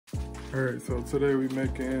Alright, so today we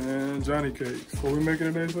making Johnny cakes. What we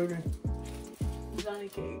making today, Sophie? Johnny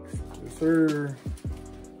cakes. Yes, sir.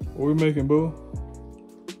 What we making, boo?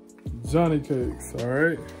 Johnny cakes.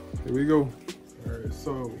 Alright, here we go. Alright,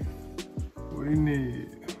 so what do you need?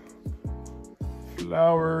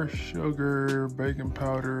 Flour, sugar, baking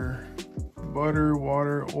powder, butter,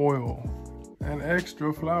 water, oil, and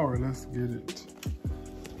extra flour. Let's get it.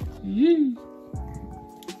 Yee!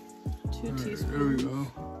 2 teaspoons. There we go.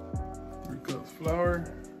 3 cups flour,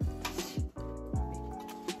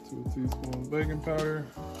 2 teaspoons baking powder,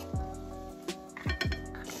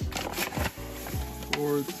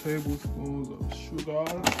 4 tablespoons of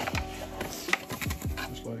shoutout,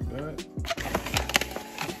 just like that.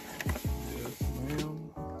 Yes, ma'am.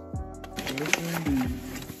 Yes, indeed.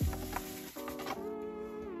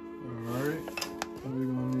 Alright, and we're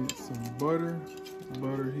gonna need some butter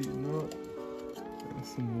heating up, and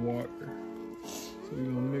some water. So we're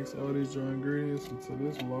gonna mix all these dry ingredients into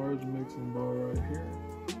this large mixing bowl right here.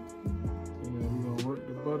 And then we're gonna work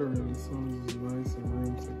the butter in as soon as it's nice and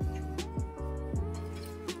room temperature.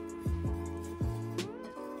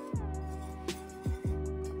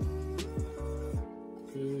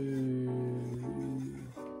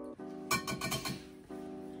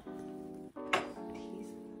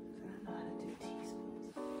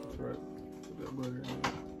 That's right. Put that butter in there.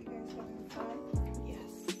 You guys having fun?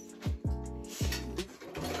 Yes.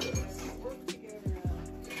 Work together.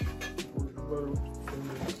 Work the butter with your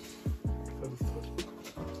fingers. That is tough.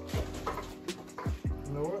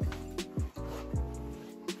 You know what?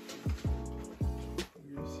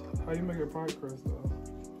 How you make a pie crust though?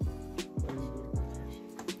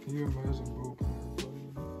 Can you imagine Boo putting her butter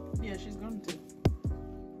in it? Yeah, she's going to.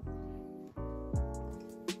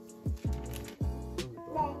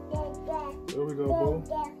 There we go, Boo.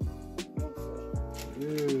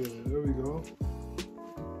 Yeah, there we go.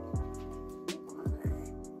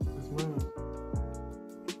 Yes, ma'am.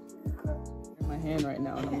 In my hand right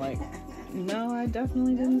now, and I'm like, no, I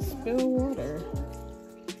definitely didn't spill water.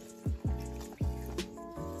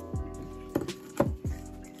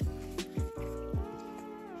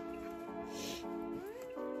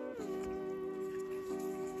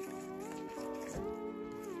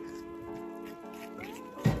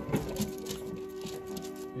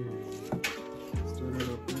 Stir it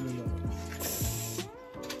up really nice.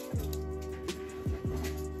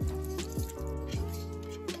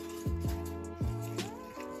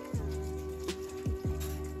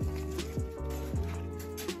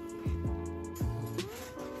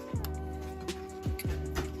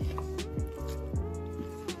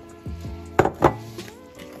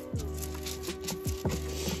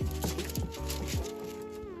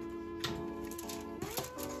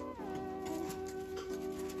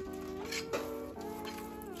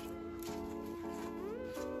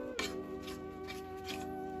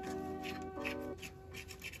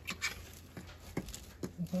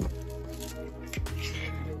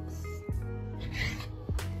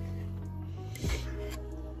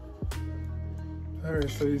 Alright,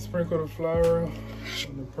 so you sprinkle the flour on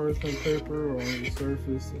the parchment paper or on the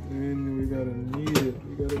surface, and then we gotta knead it.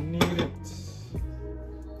 We gotta knead it.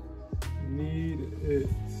 Knead it.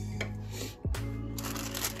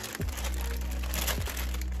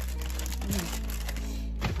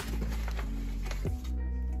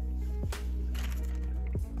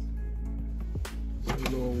 It's a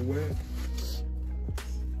little wet.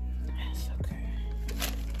 That's okay.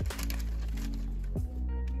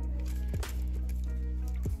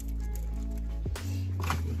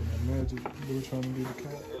 Magic. We're trying to be the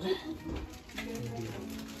cat.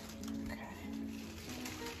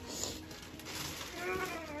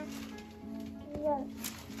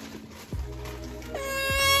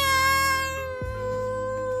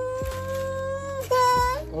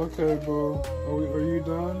 Okay, boo. Are you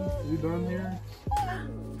done? You done here?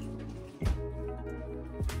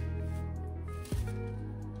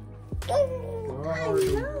 Well, how hard do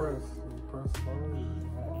you press? You press hard.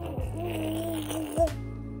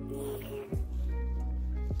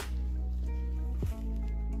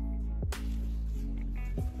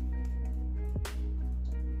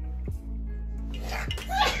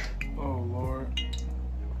 Oh, Lord.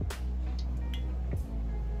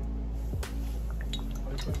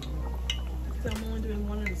 So I'm only doing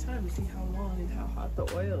one at a time to see how long and how hot the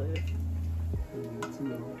oil is.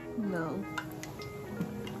 No.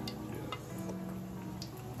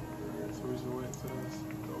 So we should wait until it's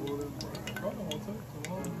golden. Probably won't take too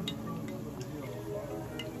long.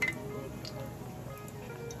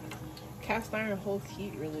 Cast iron holds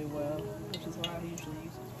heat really well, which is why I usually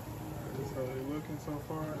use it. This is how they looking so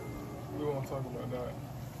far. We won't talk about that.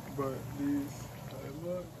 But these, how they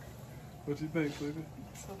look. What you think, sweetie?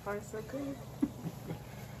 So far, so good.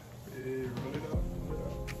 Yeah, run it out. Run it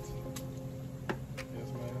out. Yes,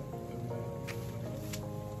 ma'am. Yes, ma'am.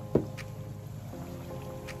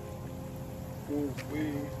 Ooh,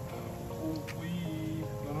 wee. Ooh, wee.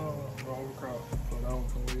 No, wrong crowd. So that one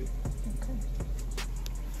can wait. Okay.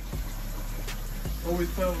 What we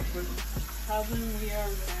tell them, sweetie? Tell them we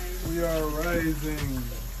are rising. We are rising.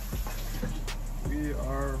 We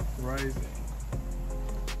are rising.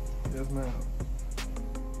 Yes, ma'am.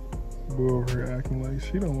 Boo over here acting like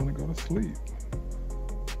she don't want to go to sleep.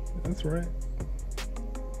 That's right.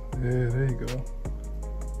 Yeah, there you go.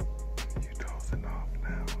 You dozing off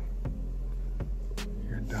now.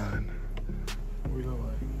 You're done. What you look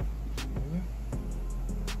like? Really?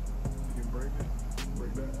 You can break it?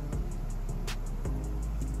 Break that out?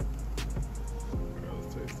 Okay,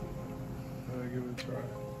 let's taste it. Give it a try.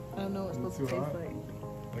 I don't know what it's supposed to taste like.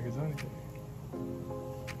 Like a Johnny cake.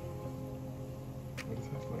 What does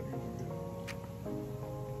it taste like?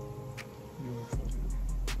 You look so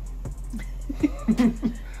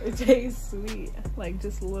good. It tastes sweet, like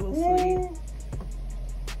just a little sweet.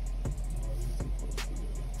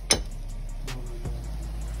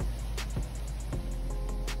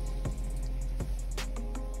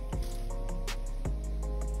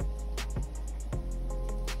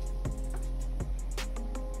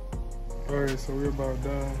 Alright, so we're about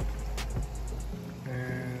done.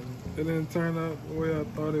 And it didn't turn out the way I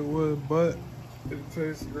thought it would, but it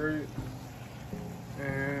tastes great.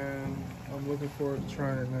 And I'm looking forward to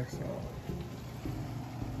trying it next time.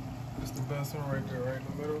 It's the best one right there, right in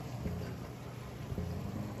the middle.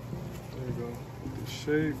 There you go. The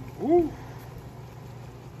shape. Ooh!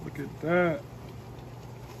 Look at that.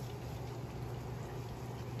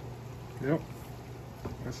 Yep.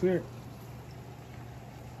 That's it.